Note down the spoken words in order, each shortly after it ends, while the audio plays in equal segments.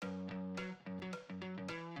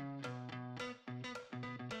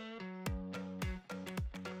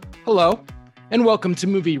Hello, and welcome to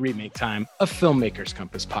Movie Remake Time, a Filmmakers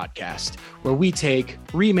Compass podcast, where we take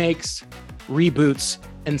remakes, reboots,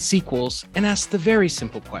 and sequels and ask the very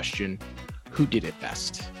simple question, who did it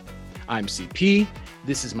best? I'm CP.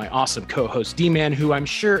 This is my awesome co-host D-Man, who I'm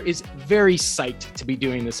sure is very psyched to be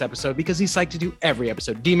doing this episode because he's psyched to do every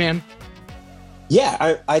episode. D-Man?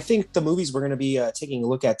 Yeah, I think the movies we're going to be taking a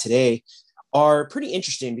look at today are pretty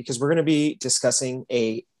interesting because we're going to be discussing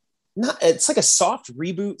it's like a soft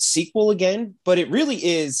reboot sequel again, but it really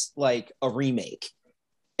is like a remake.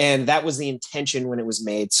 And that was the intention when it was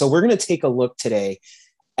made. So we're going to take a look today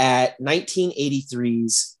at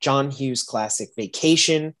 1983's John Hughes classic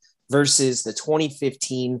Vacation versus the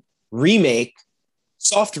 2015 remake,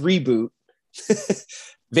 soft reboot,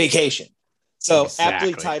 Vacation. So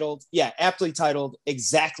Exactly. aptly titled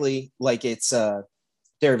exactly like its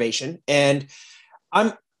derivation. And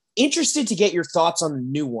I'm interested to get your thoughts on the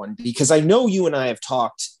new one because I know you and I have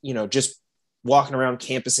talked, just walking around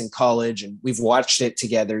campus in college, and we've watched it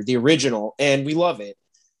together, the original, and we love it.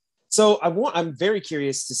 So I'm very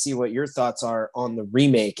curious to see what your thoughts are on the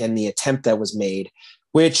remake and the attempt that was made,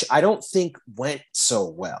 which I don't think went so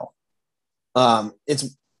well.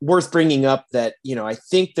 It's worth bringing up that, I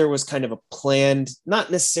think there was kind of a planned,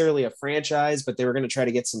 not necessarily a franchise, but they were going to try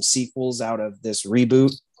to get some sequels out of this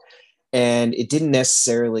reboot. And it didn't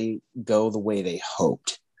necessarily go the way they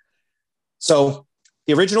hoped. So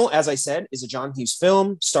the original, as I said, is a John Hughes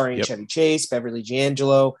film starring Chevy Chase, Beverly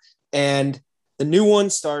D'Angelo, and the new one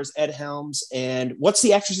stars Ed Helms. And what's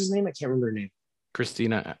the actress's name? I can't remember her name.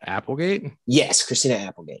 Christina Applegate? Yes, Christina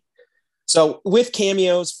Applegate. So with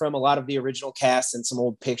cameos from a lot of the original cast and some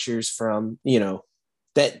old pictures from,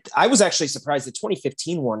 that I was actually surprised the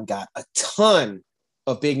 2015 one got a ton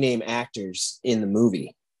of big name actors in the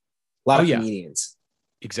movie. A lot of comedians.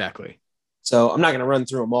 Exactly. So I'm not going to run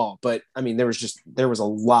through them all, but I mean, there was a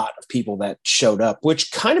lot of people that showed up,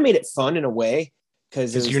 which kind of made it fun in a way.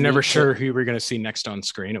 Because you're never sure who you were going to see next on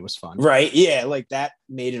screen. It was fun. Right. Yeah. Like that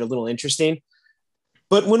made it a little interesting.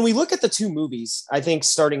 But when we look at the two movies, I think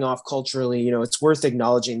starting off culturally, it's worth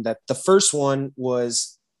acknowledging that the first one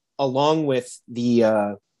was, along with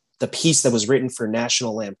the piece that was written for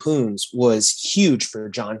National Lampoons, was huge for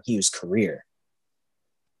John Hughes' career.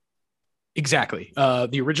 Exactly.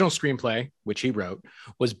 The original screenplay, which he wrote,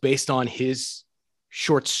 was based on his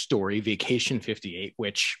short story, Vacation 58,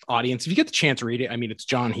 which, audience, if you get the chance to read it, I mean, it's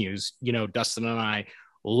John Hughes. Dustin and I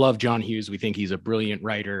love John Hughes. We think he's a brilliant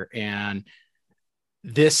writer. And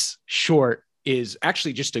this short is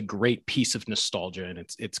actually just a great piece of nostalgia, and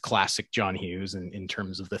it's classic John Hughes in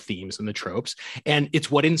terms of the themes and the tropes. And it's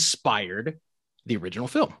what inspired the original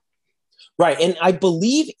film. Right. And I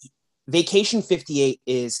believe Vacation 58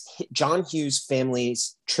 is John Hughes'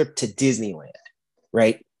 family's trip to Disneyland,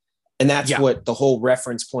 right? And that's what the whole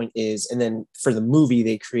reference point is. And then for the movie,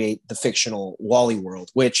 they create the fictional Wally World,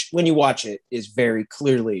 which when you watch it is very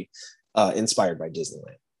clearly inspired by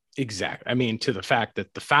Disneyland. Exactly. I mean, to the fact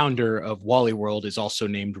that the founder of Wally World is also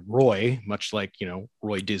named Roy, much like,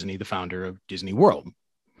 Roy Disney, the founder of Disney World.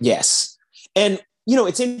 Yes. And,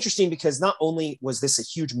 it's interesting because not only was this a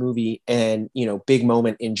huge movie and, big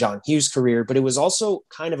moment in John Hughes' career, but it was also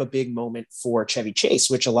kind of a big moment for Chevy Chase,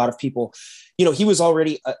 which a lot of people, he was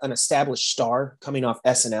already an established star coming off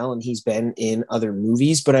SNL, and he's been in other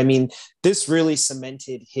movies. But I mean, this really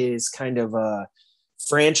cemented his kind of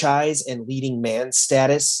franchise and leading man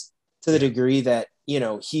status to the degree that,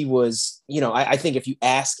 he was, I think if you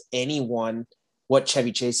ask anyone what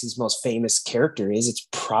Chevy Chase's most famous character is, it's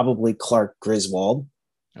probably Clark Griswold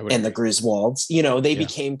and the Griswolds. They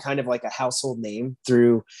became kind of like a household name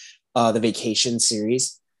through the Vacation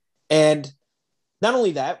series. And not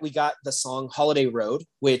only that, we got the song Holiday Road,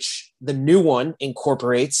 which the new one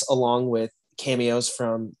incorporates along with cameos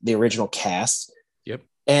from the original cast. Yep.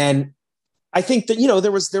 And I think that,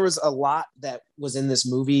 there was a lot that was in this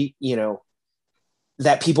movie,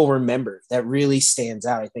 that people remember that really stands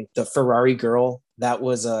out. I think the Ferrari girl, that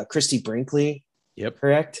was Christy Brinkley. Yep.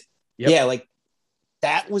 Correct? Yep. Yeah, like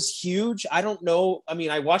that was huge. I don't know. I mean,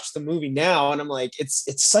 I watched the movie now and I'm like, it's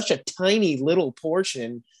such a tiny little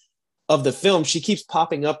portion of the film. She keeps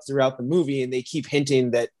popping up throughout the movie and they keep hinting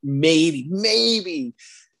that maybe,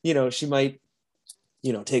 she might,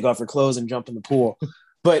 take off her clothes and jump in the pool.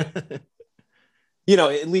 But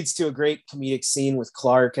it leads to a great comedic scene with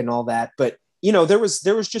Clark and all that. But, there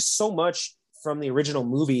was just so much from the original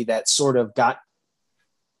movie that sort of got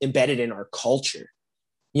embedded in our culture.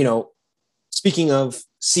 Speaking of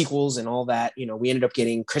sequels and all that, we ended up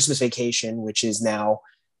getting Christmas Vacation, which is now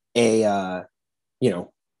a,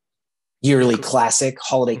 yearly classic,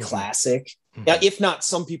 holiday Mhm. classic. Mhm. If not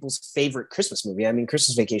some people's favorite Christmas movie. I mean,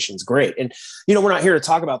 Christmas Vacation is great. And, we're not here to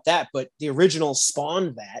talk about that, but the original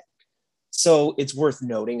spawned that. So it's worth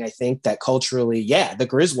noting, I think, that culturally, yeah, the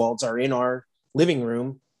Griswolds are in our living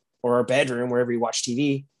room or our bedroom, wherever we watch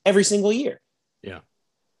TV, every single year. Yeah.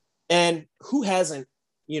 And who hasn't,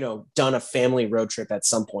 done a family road trip at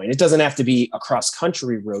some point? It doesn't have to be a cross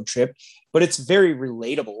country road trip, but it's very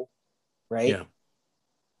relatable, right? Yeah.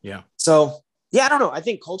 Yeah. So, yeah, I don't know. I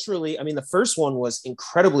think culturally, I mean, the first one was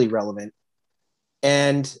incredibly relevant.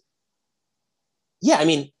 And yeah, I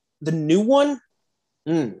mean, the new one,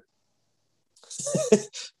 kind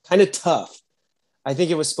of tough. I think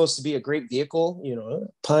it was supposed to be a great vehicle,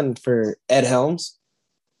 pun for Ed Helms,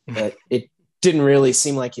 but it didn't really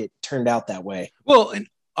seem like it turned out that way. Well, and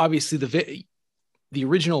obviously the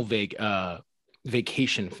original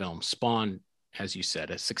vacation film spawned, as you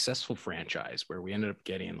said, a successful franchise where we ended up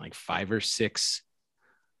getting like 5 or 6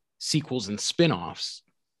 sequels and spin-offs.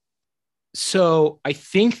 So I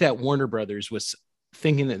think that Warner Brothers was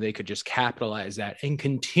thinking that they could just capitalize that and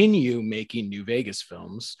continue making new Vegas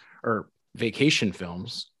films or vacation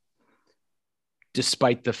films,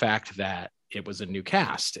 despite the fact that it was a new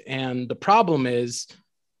cast. And the problem is,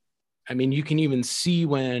 I mean, you can even see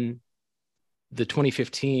when the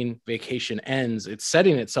 2015 vacation ends, it's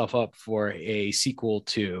setting itself up for a sequel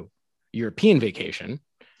to European Vacation.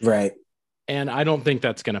 Right. And I don't think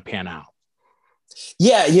that's going to pan out.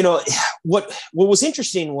 Yeah, what was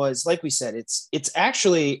interesting was, like we said, it's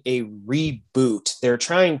actually a reboot. They're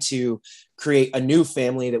trying to create a new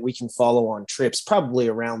family that we can follow on trips, probably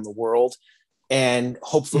around the world, and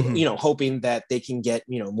hopefully, hoping that they can get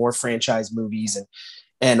more franchise movies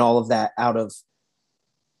and all of that out of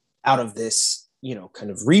this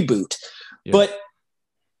kind of reboot. Yeah. But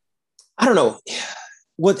I don't know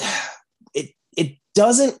what it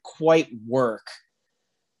doesn't quite work,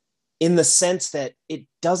 in the sense that it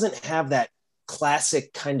doesn't have that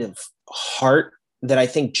classic kind of heart that I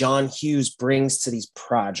think John Hughes brings to these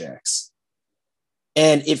projects.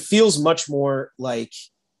 And it feels much more like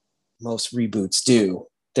most reboots do.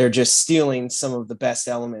 They're just stealing some of the best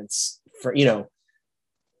elements for,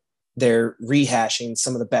 they're rehashing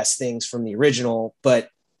some of the best things from the original, but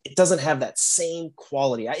it doesn't have that same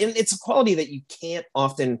quality. And it's a quality that you can't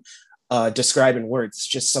often describe in words. It's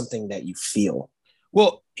just something that you feel.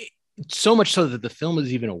 Well, so much so that the film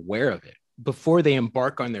is even aware of it. Before they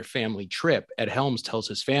embark on their family trip, Ed Helms tells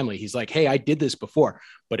his family, he's like, hey, I did this before,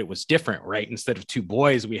 but it was different, right? Instead of 2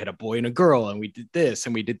 boys, we had a boy and a girl, and we did this,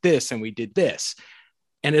 and we did this, and we did this.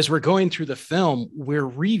 And as we're going through the film, we're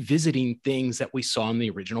revisiting things that we saw in the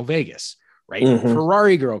original Vegas, right? Mm-hmm.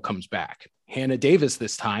 Ferrari Girl comes back. Hannah Davis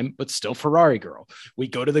this time, but still Ferrari Girl. We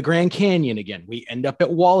go to the Grand Canyon again. We end up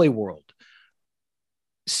at Wally World.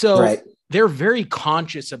 So they're very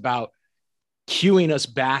conscious about cueing us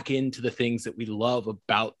back into the things that we love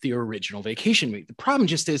about the original Vacation movie. The problem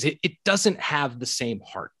just is it doesn't have the same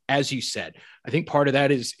heart, as you said. I think part of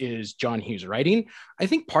that is John Hughes writing. I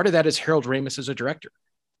think part of that is Harold Ramis as a director.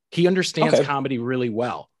 He understands comedy really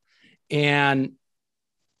well. And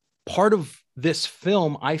part of this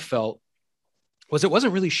film, I felt, was it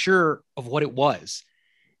wasn't really sure of what it was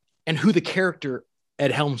and who the character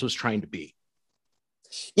Ed Helms was trying to be.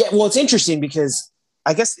 Yeah, well, it's interesting because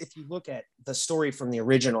I guess if you look at the story from the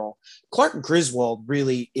original, Clark Griswold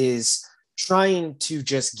really is trying to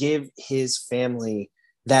just give his family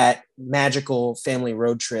that magical family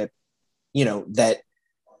road trip, that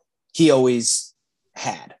he always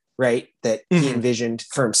had, right? That he envisioned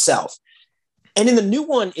for himself. And in the new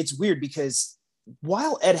one, it's weird because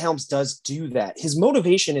while Ed Helms does do that, his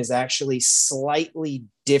motivation is actually slightly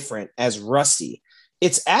different as Rusty.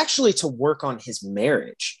 It's actually to work on his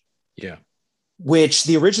marriage. Yeah. Which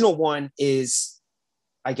the original one is,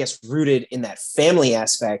 I guess, rooted in that family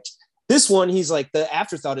aspect. This one, he's like, the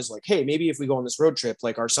afterthought is like, hey, maybe if we go on this road trip,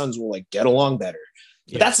 like our sons will like get along better.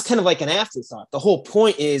 But that's kind of like an afterthought. The whole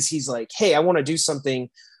point is he's like, hey, I want to do something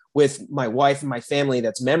with my wife and my family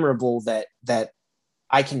that's memorable that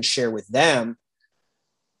I can share with them.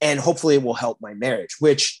 And hopefully it will help my marriage,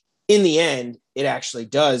 which in the end, it actually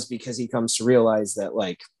does, because he comes to realize that,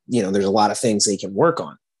 like, there's a lot of things they can work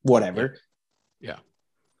on, whatever. Yeah.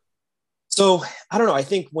 So I don't know. I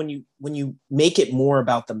think when you make it more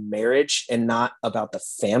about the marriage and not about the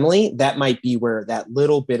family, that might be where that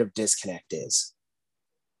little bit of disconnect is.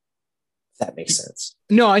 If that makes sense.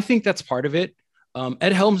 No, I think that's part of it.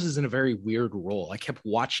 Ed Helms is in a very weird role. I kept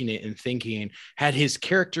watching it and thinking, had his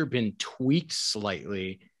character been tweaked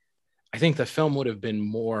slightly, I think the film would have been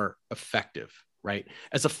more effective, right?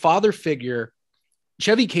 As a father figure,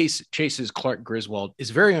 Chevy Chase's Clark Griswold is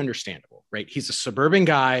very understandable. right? He's a suburban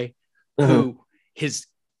guy Mm-hmm. who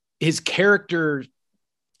his character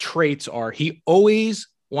traits are he always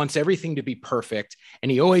wants everything to be perfect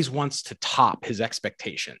and he always wants to top his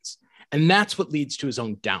expectations. And that's what leads to his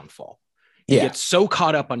own downfall. He gets so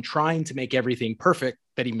caught up on trying to make everything perfect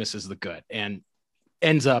that he misses the good and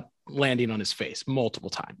ends up landing on his face multiple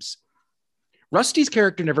times. Rusty's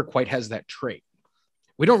character never quite has that trait.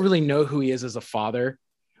 We don't really know who he is as a father.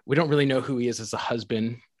 We don't really know who he is as a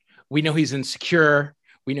husband. We know he's insecure.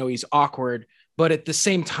 We know he's awkward. But at the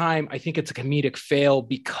same time, I think it's a comedic fail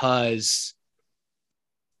because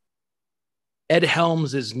Ed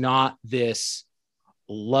Helms is not this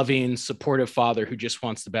loving, supportive father who just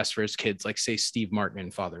wants the best for his kids, like, say, Steve Martin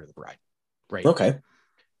in Father of the Bride, right? Okay.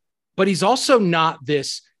 But he's also not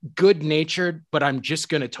this good-natured, but I'm just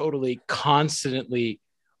going to totally constantly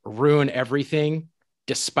ruin everything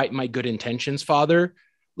despite my good intentions father,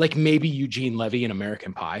 like maybe Eugene Levy in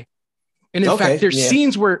American Pie. And in fact, there's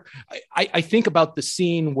scenes where I think about the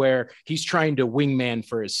scene where he's trying to wingman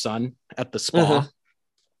for his son at the spa.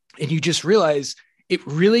 And you just realize it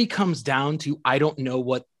really comes down to, I don't know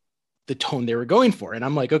what the tone they were going for. And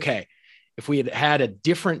I'm like, okay, if we had had a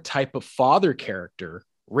different type of father character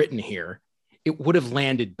written here, it would have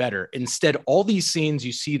landed better. Instead, all these scenes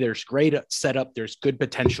you see, there's great setup, there's good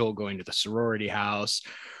potential going to the sorority house,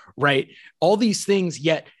 right? All these things,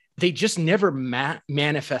 yet they just never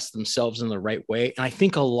manifest themselves in the right way. And I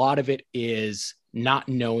think a lot of it is not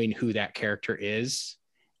knowing who that character is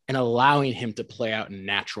and allowing him to play out in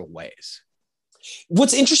natural ways.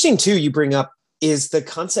 What's interesting too, you bring up, is the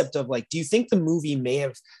concept of, like, do you think the movie may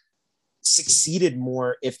have succeeded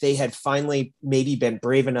more if they had finally maybe been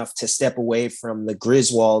brave enough to step away from the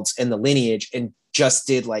Griswolds and the lineage and just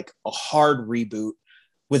did like a hard reboot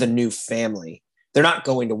with a new family? They're not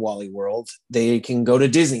going to Wally World. They can go to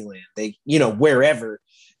Disneyland. They, wherever.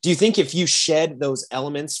 Do you think if you shed those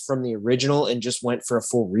elements from the original and just went for a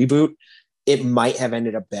full reboot, it might have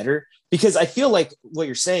ended up better? Because I feel like what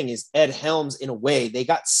you're saying is Ed Helms, in a way, they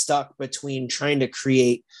got stuck between trying to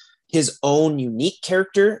create his own unique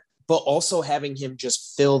character, but also having him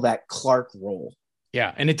just fill that Clark role.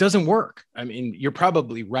 Yeah, and it doesn't work. I mean, you're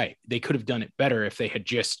probably right. They could have done it better if they had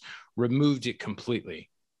just removed it completely.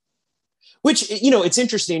 Which, it's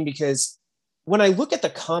interesting because when I look at the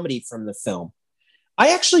comedy from the film,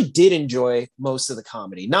 I actually did enjoy most of the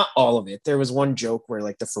comedy, not all of it. There was one joke where,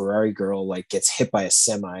 like, the Ferrari girl, like, gets hit by a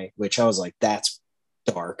semi, which I was like, that's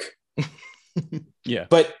dark. Yeah.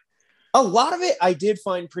 But a lot of it I did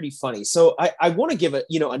find pretty funny. So I want to give a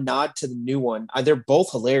nod to the new one. They're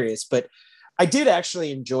both hilarious, but I did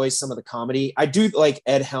actually enjoy some of the comedy. I do like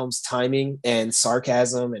Ed Helms' timing and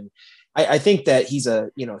sarcasm, and I think that he's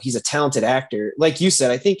a talented actor. Like you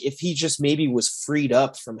said, I think if he just maybe was freed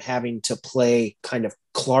up from having to play kind of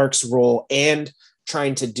Clark's role and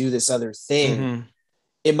trying to do this other thing,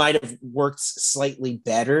 it might have worked slightly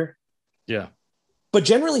better. Yeah. But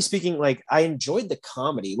generally speaking, like, I enjoyed the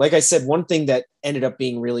comedy. Like I said, one thing that ended up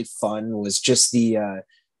being really fun was just the,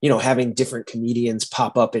 having different comedians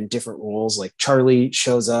pop up in different roles. Like Charlie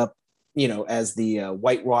shows up, as the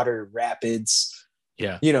Whitewater Rapids,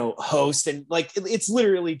 host. And like, it's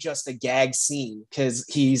literally just a gag scene because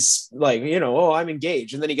he's like, oh, I'm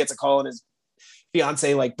engaged. And then he gets a call and his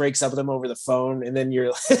fiance like breaks up with him over the phone. And then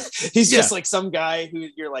you're, he's just like some guy who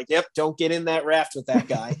you're like, yep, don't get in that raft with that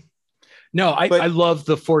guy. No, I love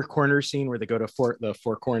the Four Corners scene where they go to the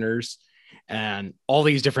Four Corners and all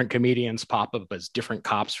these different comedians pop up as different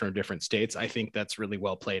cops from different states. I think that's really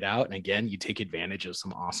well played out. And again, you take advantage of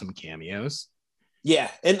some awesome cameos. Yeah.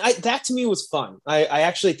 And that to me was fun. I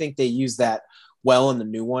actually think they used that well in the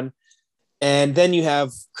new one. And then you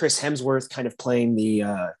have Chris Hemsworth kind of playing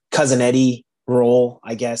the Cousin Eddie role,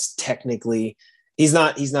 I guess, technically. He's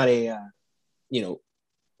not a,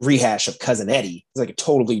 rehash of Cousin Eddie. He's like a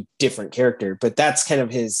totally different character, but that's kind of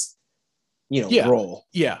his, role.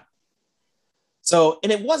 Yeah. So,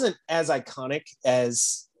 and it wasn't as iconic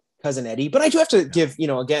as Cousin Eddie, but I do have to give,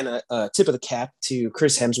 again, a tip of the cap to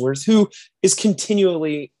Chris Hemsworth, who is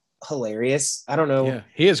continually hilarious. I don't know. Yeah,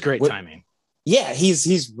 he has great timing. Yeah,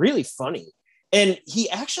 he's really funny. And he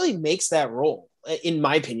actually makes that role, in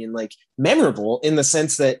my opinion, like memorable in the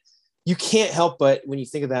sense that you can't help but, when you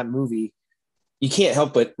think of that movie, you can't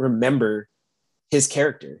help but remember his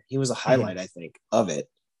character. He was a highlight, I think, of it.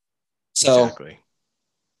 So, exactly.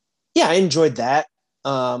 Yeah, I enjoyed that.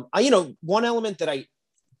 One element that I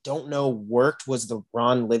don't know worked was the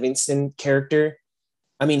Ron Livingston character.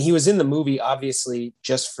 I mean, he was in the movie, obviously,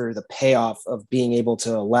 just for the payoff of being able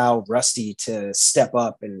to allow Rusty to step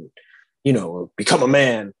up and, become a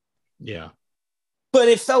man. Yeah. But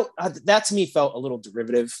it felt, that to me felt a little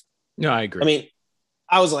derivative. No, I I agree. mean,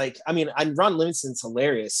 I was like, I mean, and Ron Livingston's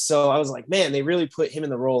hilarious. So I was like, man, they really put him in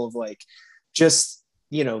the role of like just,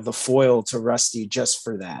 the foil to Rusty just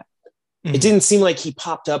for that. It Mhm. didn't seem like he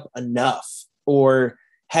popped up enough or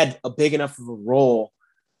had a big enough of a role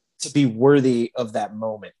to be worthy of that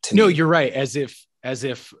moment to No, me. you're right. As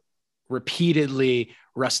if repeatedly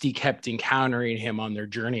Rusty kept encountering him on their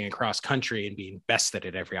journey across country and being bested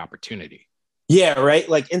at every opportunity. Yeah, right.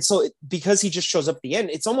 Like, and so because he just shows up at the end,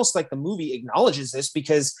 it's almost like the movie acknowledges this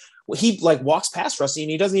because he like walks past Rusty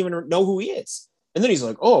and he doesn't even know who he is. And then he's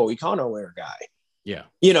like, oh, Econoware guy. Yeah.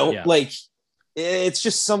 Yeah. Like it's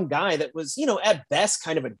just some guy that was, at best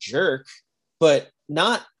kind of a jerk, but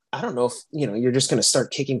not, I don't know if, you're just going to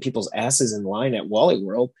start kicking people's asses in line at Wally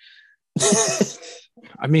World.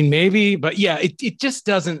 I mean, maybe, but yeah, it just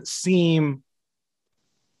doesn't seem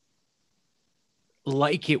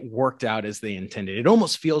like it worked out as they intended. It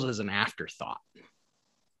almost feels as an afterthought.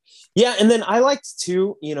 Yeah. And then I liked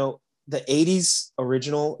too, the 80s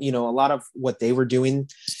original, a lot of what they were doing,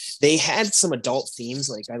 they had some adult themes.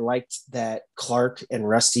 Like I liked that Clark and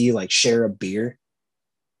Rusty like share a beer.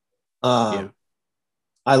 Yeah.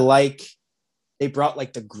 I like they brought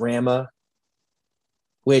like the grandma,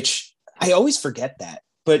 which I always forget that,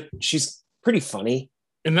 but she's pretty funny.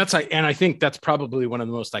 And I think that's probably one of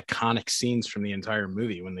the most iconic scenes from the entire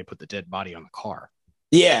movie when they put the dead body on the car.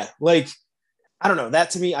 Yeah, like I don't know.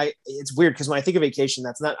 That to me, it's weird because when I think of vacation,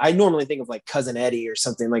 that's not. I normally think of like Cousin Eddie or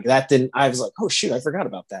something like that. Then I was like, oh shoot, I forgot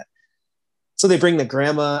about that. So they bring the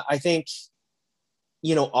grandma. I think,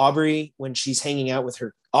 Audrey when she's hanging out with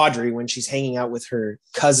her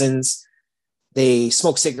cousins, they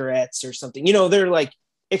smoke cigarettes or something. They're like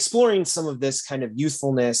exploring some of this kind of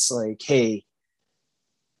youthfulness. Like, hey,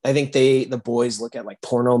 I think the boys look at like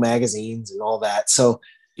porno magazines and all that. So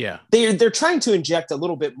Yeah. they're trying to inject a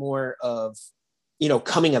little bit more of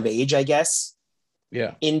coming of age, I guess,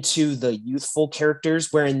 Yeah. into the youthful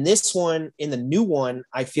characters. Where in this one, in the new one,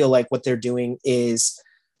 I feel like what they're doing is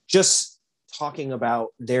just talking about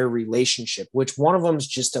their relationship, which one of them's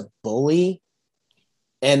just a bully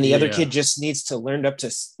and the other Yeah. kid just needs to learn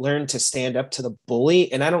to stand up to the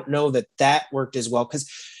bully. And I don't know that worked as well because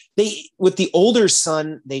they with the older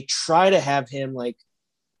son, they try to have him like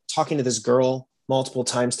talking to this girl multiple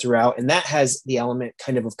times throughout, and that has the element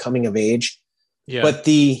kind of coming of age. Yeah. But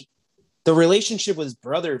the relationship with his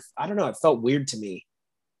brother, I don't know, it felt weird to me.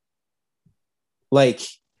 Like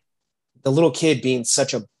the little kid being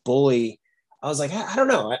such a bully, I was like, I don't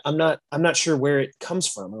know. I'm not sure where it comes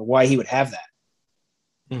from or why he would have that.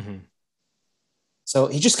 Mm-hmm. So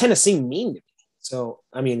he just kind of seemed mean to me. So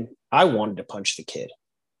I mean, I wanted to punch the kid.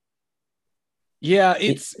 Yeah,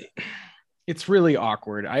 it's really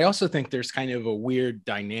awkward. I also think there's kind of a weird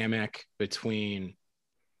dynamic between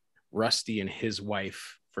Rusty and his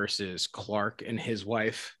wife versus Clark and his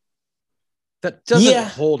wife that doesn't Yeah.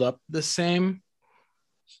 hold up the same.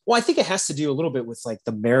 Well, I think it has to do a little bit with like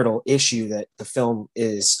the marital issue that the film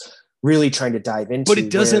is really trying to dive into. But it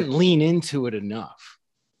doesn't lean into it enough.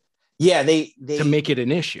 Yeah, to make it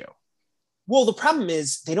an issue. Well, the problem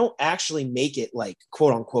is they don't actually make it like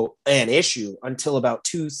quote unquote an issue until about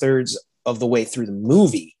 2/3 of the way through the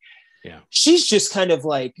movie. Yeah. She's just kind of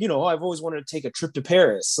like, I've always wanted to take a trip to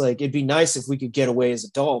Paris. Like, it'd be nice if we could get away as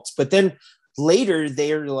adults. But then later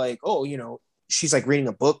they're like, oh, she's like reading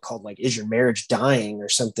a book called like, Is Your Marriage Dying or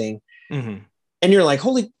something? Mm-hmm. And you're like,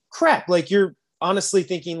 holy crap. Like, you're honestly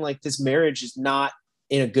thinking like this marriage is not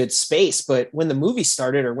in a good space. But when the movie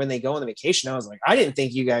started or when they go on the vacation, I was like, I didn't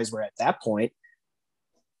think you guys were at that point.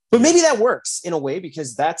 But maybe that works in a way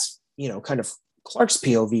because that's, kind of Clark's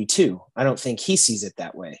POV too. I don't think he sees it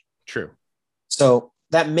that way. True. So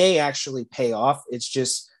that may actually pay off. It's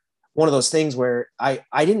just one of those things where I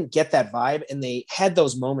didn't get that vibe, and they had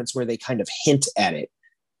those moments where they kind of hint at it.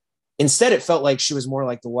 Instead, it felt like she was more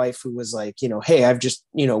like the wife who was like, hey, I've just,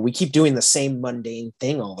 we keep doing the same mundane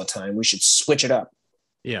thing all the time. We should switch it up.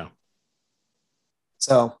 Yeah.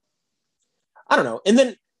 So I don't know. And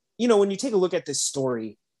then, when you take a look at this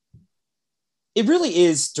story, it really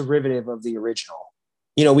is derivative of the original.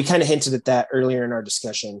 We kind of hinted at that earlier in our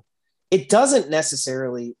discussion. It doesn't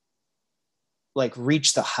necessarily like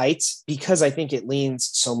reach the heights because I think it leans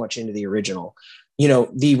so much into the original.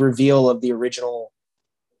 The reveal of the original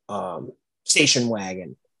station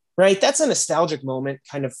wagon, right? That's a nostalgic moment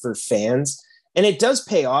kind of for fans. And it does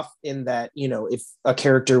pay off in that, if a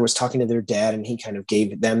character was talking to their dad and he kind of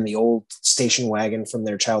gave them the old station wagon from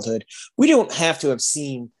their childhood, we don't have to have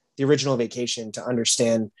seen the original Vacation to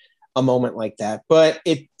understand a moment like that. But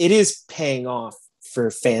it is paying off for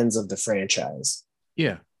fans of the franchise.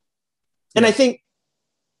 Yeah. And I think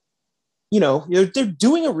they're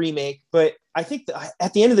doing a remake, but I think that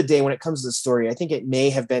at the end of the day, when it comes to the story, I think it may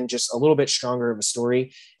have been just a little bit stronger of a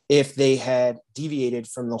story if they had deviated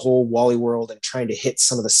from the whole Wally world and trying to hit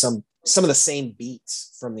some of the same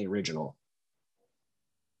beats from the original.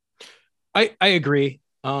 I agree.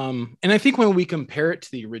 And I think when we compare it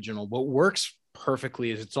to the original, what works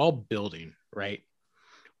perfectly is it's all building, right?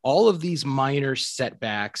 All of these minor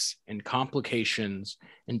setbacks and complications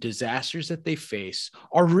and disasters that they face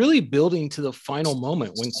are really building to the final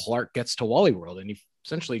moment when Clark gets to Wally World and he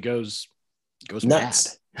essentially goes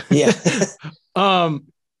Nuts. mad. Yeah.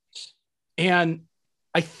 And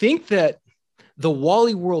I think that the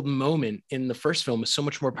Wally World moment in the first film is so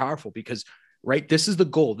much more powerful because, right, this is the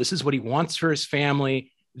goal. This is what he wants for his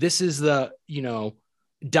family. This is the,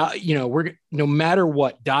 we're no matter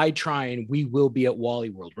what, die trying, we will be at Wally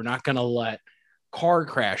World. We're not going to let car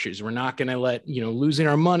crashes. We're not going to let, losing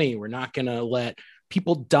our money. We're not going to let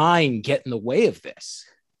people dying get in the way of this.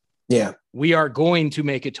 Yeah. We are going to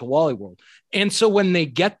make it to Wally World. And so when they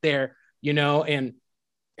get there, and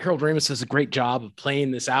Harold Ramis does a great job of playing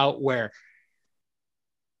this out where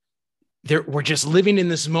we're just living in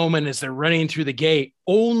this moment as they're running through the gate,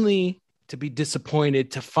 only to be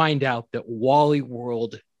disappointed to find out that Wally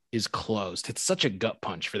World is closed. It's such a gut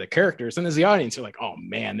punch for the characters. And as the audience, you're like, oh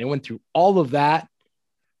man, they went through all of that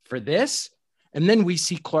for this. And then we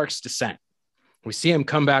see Clark's descent. We see him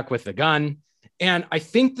come back with the gun. And I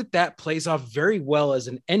think that plays off very well as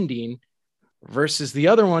an ending versus the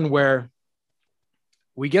other one where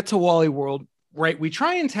we get to Wally World, right? We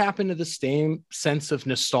try and tap into the same sense of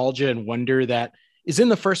nostalgia and wonder that is in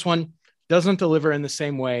the first one, doesn't deliver in the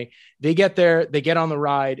same way. They get there, they get on the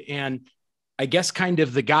ride, and I guess kind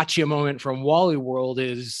of the gotcha moment from Wally World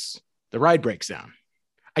is the ride breaks down.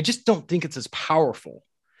 I just don't think it's as powerful.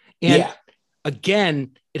 And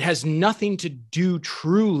again, it has nothing to do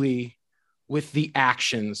truly with the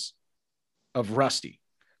actions of Rusty.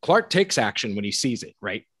 Clark takes action when he sees it,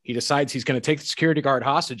 right? He decides he's going to take the security guard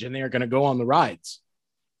hostage and they are going to go on the rides.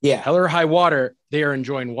 Yeah. Hell or high water, they are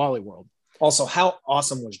enjoying Wally World. Also, how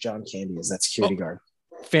awesome was John Candy as that security guard?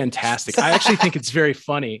 Fantastic. I actually think it's very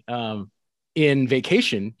funny. In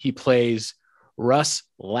Vacation, he plays Russ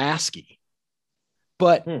Lasky.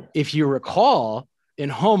 But if you recall, in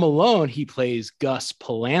Home Alone, he plays Gus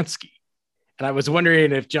Polanski. And I was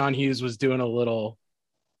wondering if John Hughes was doing a little...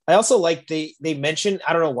 I also like they mentioned,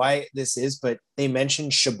 I don't know why this is, but they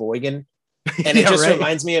mentioned Sheboygan. And it just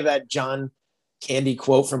reminds me of that John Candy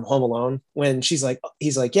quote from Home Alone when he's like,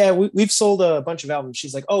 yeah, we've sold a bunch of albums.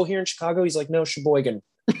 She's like, oh, here in Chicago? He's like, no, Sheboygan.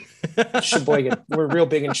 Sheboygan. We're real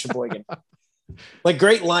big in Sheboygan. Like,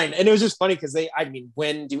 great line. And it was just funny because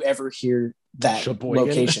when do you ever hear that Sheboygan?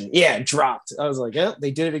 Location? Yeah, it dropped. I was like, yeah,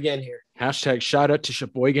 they did it again here. Hashtag shout out to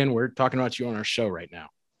Sheboygan. We're talking about you on our show right now.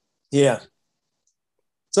 Yeah.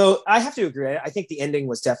 So I have to agree. I think the ending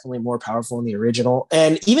was definitely more powerful in the original.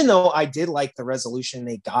 And even though I did like the resolution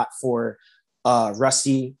they got for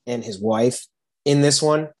Rusty and his wife in this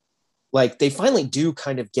one, like they finally do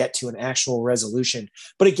kind of get to an actual resolution.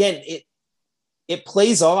 But again, it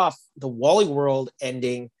plays off the Wally World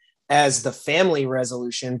ending as the family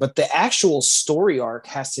resolution, but the actual story arc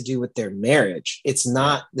has to do with their marriage. It's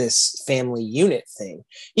not this family unit thing.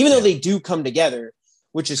 Even though they do come together,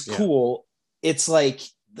 which is cool, it's like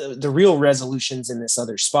the real resolutions in this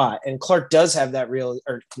other spot. And Clark does have that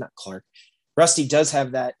Rusty does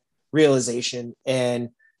have that realization and,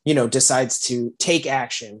 decides to take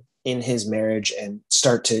action in his marriage and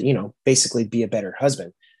start to, basically be a better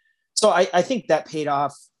husband. So I think that paid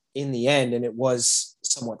off in the end, and it was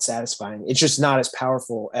somewhat satisfying. It's just not as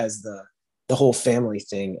powerful as the whole family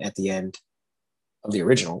thing at the end of the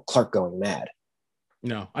original, Clark going mad.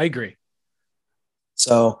 No, I agree.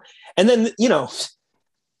 So, and then,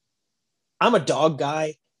 I'm a dog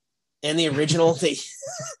guy, and the original,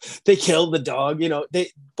 they killed the dog.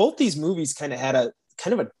 Both these movies kind of had a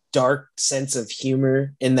dark sense of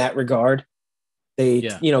humor in that regard.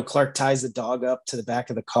 Clark ties the dog up to the back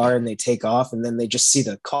of the car and they take off, and then they just see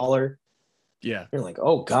the collar. Yeah. You're like,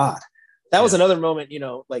 oh God. That was another moment,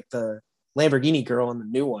 like the Lamborghini girl in the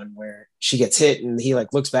new one where she gets hit and he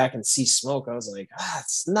like looks back and sees smoke. I was like,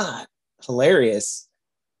 it's not hilarious.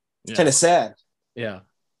 It's kind of sad. Yeah.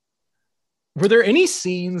 Were there any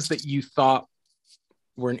scenes that you thought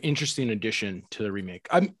were an interesting addition to the remake?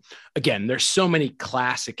 Again, there's so many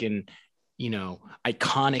classic and,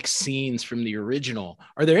 iconic scenes from the original.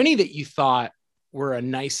 Are there any that you thought were a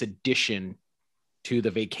nice addition to the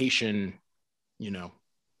Vacation, universe?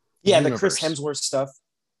 The Chris Hemsworth stuff.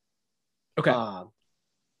 Okay.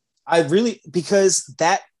 Because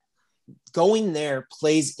that going there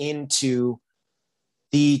plays into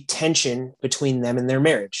the tension between them and their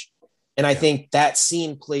marriage. And I think that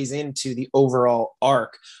scene plays into the overall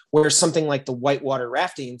arc, where something like the whitewater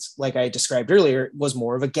raftings, like I described earlier, was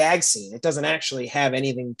more of a gag scene. It doesn't actually have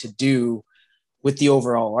anything to do with the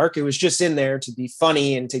overall arc. It was just in there to be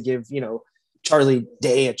funny and to give, Charlie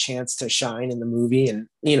Day a chance to shine in the movie. And,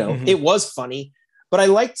 it was funny, but I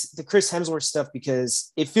liked the Chris Hemsworth stuff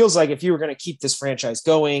because it feels like if you were going to keep this franchise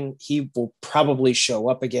going, he will probably show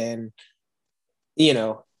up again,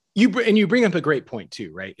 You bring up a great point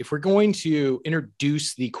too, right? If we're going to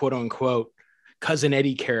introduce the quote unquote Cousin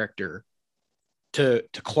Eddie character to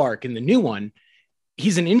Clark in the new one,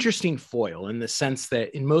 he's an interesting foil in the sense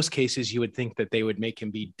that in most cases you would think that they would make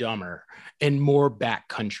him be dumber and more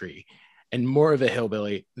backcountry and more of a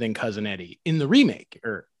hillbilly than Cousin Eddie in the remake.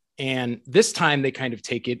 And this time they kind of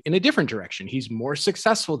take it in a different direction. He's more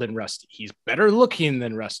successful than Rusty. He's better looking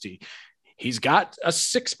than Rusty. He's got a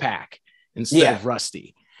six-pack instead of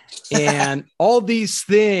Rusty. And all these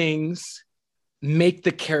things make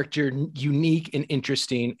the character unique and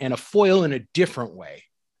interesting and a foil in a different way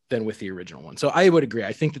than with the original one. So I would agree.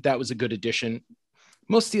 I think that was a good addition.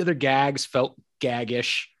 Most of the other gags felt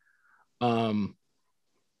gaggish.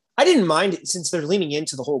 I didn't mind it since they're leaning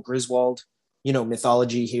into the whole Griswold,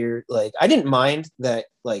 mythology here. Like, I didn't mind that,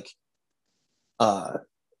 like,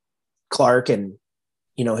 Clark and,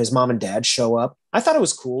 his mom and dad show up. I thought it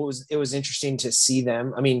was cool. It was interesting to see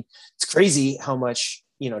them. I mean, it's crazy how much,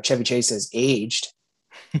 Chevy Chase has aged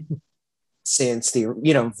since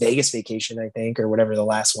the, Vegas Vacation, I think, or whatever the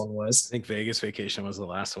last one was. I think Vegas Vacation was the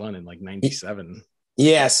last one in like 97.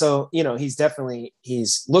 Yeah. So,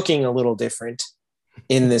 he's looking a little different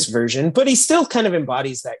in this version, but he still kind of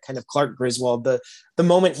embodies that kind of Clark Griswold. The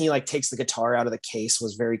moment he like takes the guitar out of the case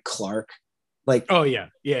was very Clark. Like, oh yeah.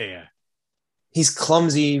 Yeah. He's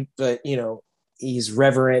clumsy, but he's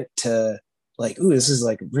reverent to like, ooh, this is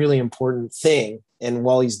like a really important thing. And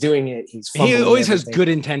while he's doing it, he always has good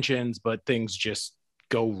intentions, but things just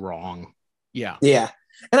go wrong. Yeah. Yeah.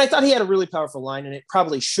 And I thought he had a really powerful line, and it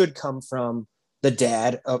probably should come from the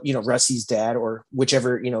dad of, Rusty's dad, or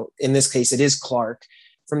whichever, in this case, it is Clark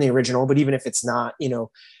from the original. But even if it's not,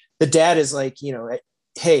 the dad is like,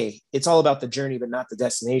 hey, it's all about the journey, but not the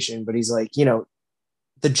destination. But he's like,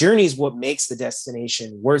 the journey is what makes the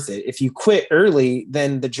destination worth it. If you quit early,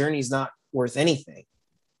 then the journey's not worth anything.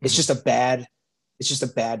 It's just a bad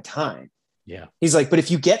time. Yeah. He's like, but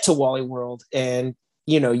if you get to Wally World and,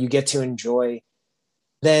 you get to enjoy,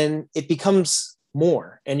 then it becomes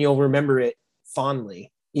more and you'll remember it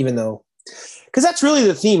fondly, even though, because that's really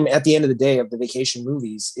the theme at the end of the day of the vacation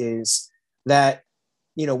movies is that,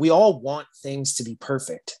 we all want things to be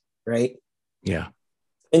perfect. Right. Yeah.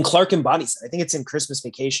 And Clark embodies it. I think it's in Christmas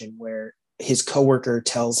Vacation where his coworker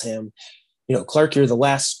tells him, Clark, you're the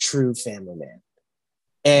last true family man.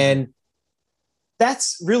 And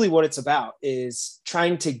that's really what it's about, is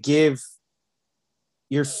trying to give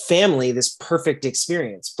your family this perfect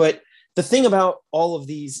experience. But the thing about all of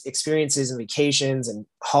these experiences and vacations and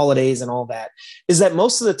holidays and all that is that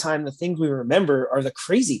most of the time, the things we remember are the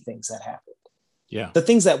crazy things that happened. Yeah. The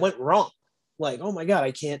things that went wrong. Like, oh my God,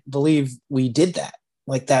 I can't believe we did that.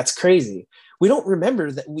 Like, that's crazy. We don't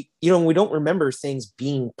remember that we don't remember things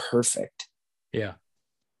being perfect. Yeah.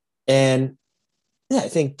 And yeah, I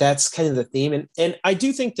think that's kind of the theme. And I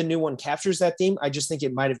do think the new one captures that theme. I just think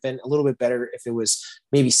it might have been a little bit better if it was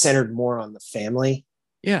maybe centered more on the family.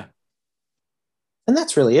 Yeah. And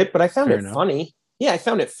that's really it. But I found Fair it enough. funny. Yeah, I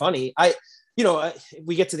found it funny.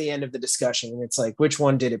 We get to the end of the discussion and it's like, which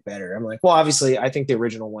one did it better? I'm like, well, obviously, I think the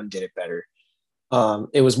original one did it better.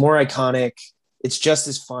 It was more iconic. It's just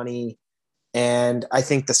as funny. And I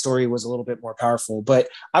think the story was a little bit more powerful. But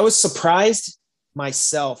I was surprised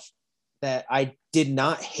myself that I did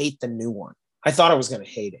not hate the new one. I thought I was going to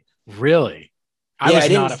hate it. Really? I was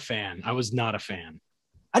not a fan. I was not a fan.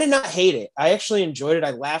 I did not hate it. I actually enjoyed it.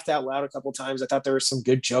 I laughed out loud a couple times. I thought there were some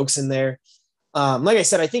good jokes in there. Like I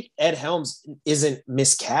said, I think Ed Helms isn't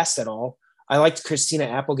miscast at all. I liked Christina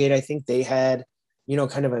Applegate. I think they had,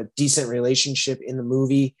 kind of a decent relationship in the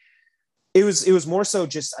movie. It was more so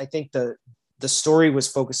just, I think the story was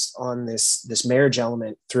focused on this marriage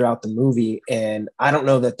element throughout the movie. And I don't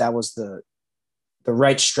know that was the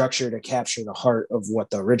right structure to capture the heart of what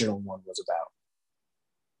the original one was about.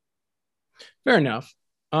 Fair enough.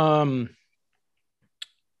 All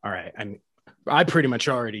right. I pretty much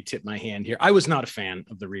already tipped my hand here. I was not a fan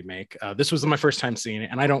of the remake. This was my first time seeing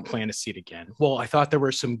it, and I don't plan to see it again. Well, I thought there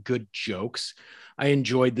were some good jokes. I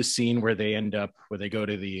enjoyed the scene where they go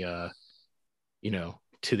to the,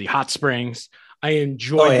 to the hot springs. I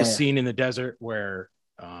enjoyed the scene in the desert where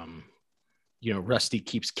Rusty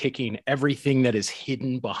keeps kicking everything that is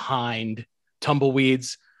hidden behind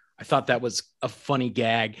tumbleweeds. I thought that was a funny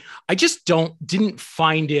gag. I just didn't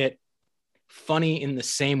find it funny in the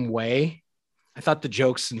same way. I thought the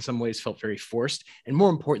jokes in some ways felt very forced. And more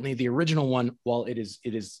importantly, the original one, while it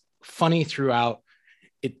is funny throughout,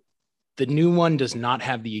 the new one does not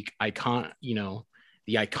have the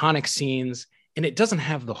iconic scenes, and it doesn't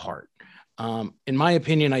have the heart. In my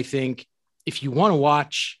opinion, I think if you want to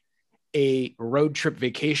watch a road trip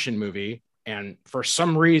vacation movie, and for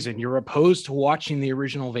some reason you're opposed to watching the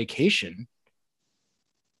original Vacation,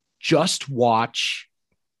 just watch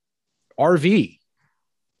RV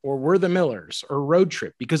or We're the Millers or Road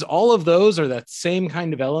Trip, because all of those are that same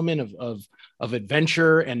kind of element of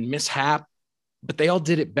adventure and mishap, but they all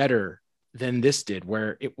did it better than this did,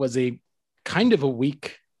 where it was a kind of a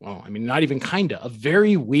weak, well, I mean, not even kind of, a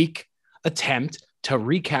very weak attempt to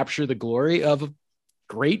recapture the glory of a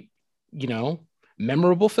great,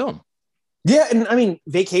 memorable film. Yeah. And I mean,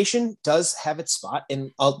 Vacation does have its spot,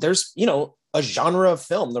 and there's, a genre of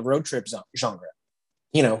film, the road trip genre.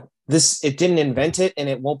 It didn't invent it, and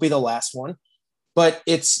it won't be the last one, but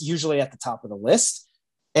it's usually at the top of the list.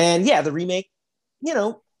 And yeah, the remake,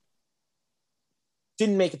 didn't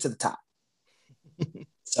make it to the top.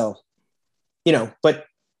 So, but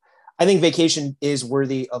I think Vacation is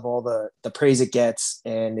worthy of all the praise it gets.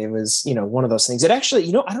 And it was, one of those things. It actually,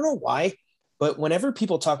 I don't know why, but whenever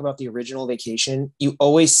people talk about the original Vacation, you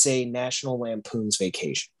always say National Lampoon's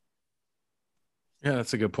Vacation. Yeah,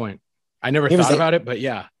 that's a good point. I never thought about it, but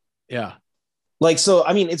yeah. Like, so,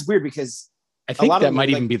 I mean, it's weird because I think that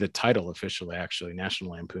might even be the title officially, actually,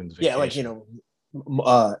 National Lampoon's Vacation. Yeah, like,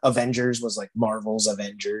 Avengers was like Marvel's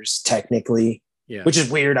Avengers, technically. Yeah. Which is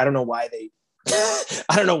weird. I don't know why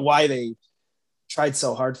they tried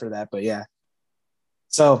so hard for that, but yeah.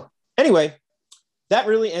 So anyway, that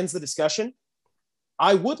really ends the discussion.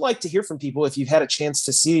 I would like to hear from people if you've had a chance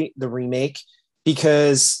to see the remake,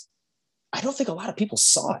 because I don't think a lot of people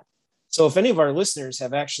saw it. So if any of our listeners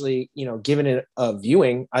have actually, given it a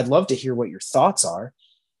viewing, I'd love to hear what your thoughts are.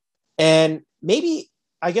 And maybe,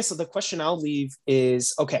 I guess the question I'll leave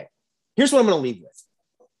is, okay, here's what I'm going to leave with.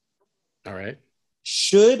 All right.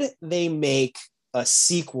 Should they make a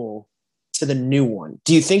sequel to the new one?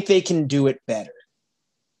 Do you think they can do it better?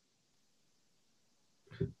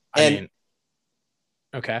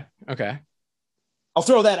 Okay. I'll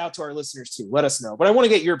throw that out to our listeners too. Let us know. But I want to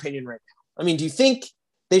get your opinion right now. I mean, do you think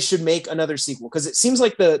they should make another sequel? Because it seems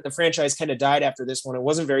like the franchise kind of died after this one. It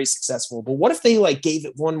wasn't very successful. But what if they gave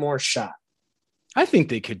it one more shot? I think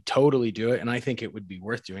they could totally do it, and I think it would be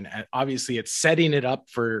worth doing. Obviously, it's setting it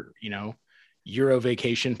up for, Euro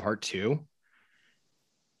Vacation Part 2.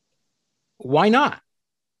 Why not?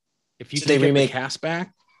 If you can get the cast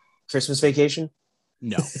back. Christmas Vacation?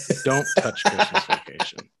 No, don't touch Christmas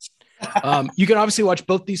Vacation. You can obviously watch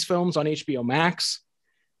both these films on HBO Max.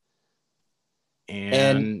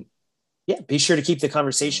 And yeah, be sure to keep the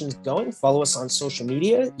conversations going. Follow us on social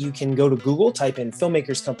media. You can go to Google, type in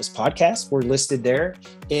Filmmakers Compass Podcast. We're listed there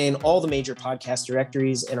in all the major podcast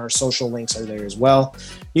directories, and our social links are there as well.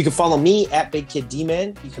 You can follow me at Big Kid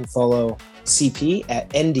D-Man. You can follow CP at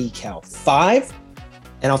NDCal5.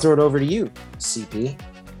 And I'll throw it over to you, CP.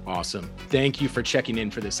 Awesome. Thank you for checking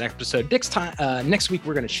in for this episode. Next week,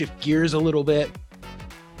 we're going to shift gears a little bit.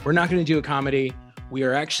 We're not going to do a comedy. We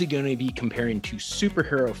are actually going to be comparing two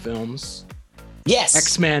superhero films. Yes.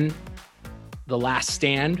 X-Men, The Last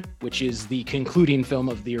Stand, which is the concluding film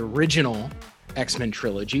of the original X-Men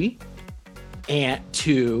trilogy, and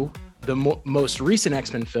to the most recent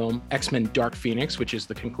X-Men film, X-Men Dark Phoenix, which is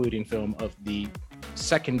the concluding film of the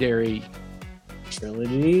secondary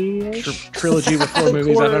trilogy with 4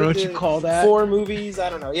 movies. I don't know what you call that. 4 movies. I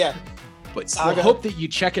don't know. Yeah. But I hope that you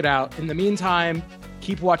check it out. In the meantime,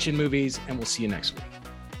 keep watching movies, and we'll see you next week.